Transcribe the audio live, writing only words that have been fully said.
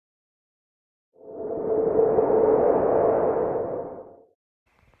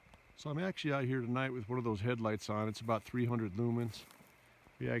So I'm actually out here tonight with one of those headlights on. It's about 300 lumens.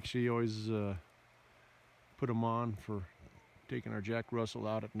 We actually always put them on for taking our Jack Russell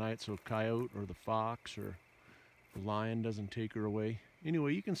out at night so a coyote or the fox or the lion doesn't take her away.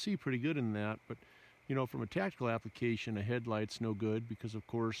 Anyway, you can see pretty good in that, but you know, from a tactical application, a headlight's no good because of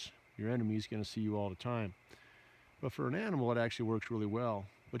course your enemy's going to see you all the time. But for an animal, it actually works really well.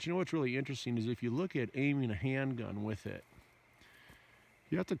 But you know what's really interesting is if you look at aiming a handgun with it,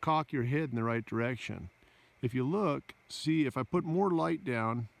 you have to cock your head in the right direction. If you look, see, if I put more light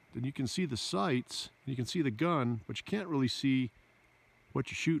down, then you can see the sights, you can see the gun, but you can't really see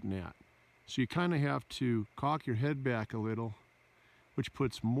what you're shooting at. So you kind of have to cock your head back a little, which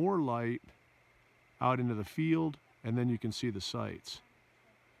puts more light out into the field, and then you can see the sights.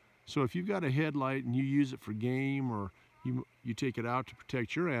 So if you've got a headlight and you use it for game, or you take it out to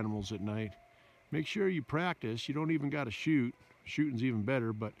protect your animals at night, make sure you practice. You don't even got to shoot. Shooting's even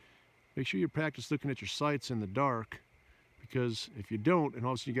better, but make sure you practice looking at your sights in the dark, because if you don't, and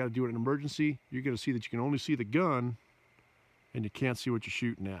all of a sudden you got to do it in an emergency, you're going to see that you can only see the gun and you can't see what you're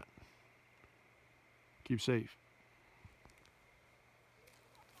shooting at. Keep safe.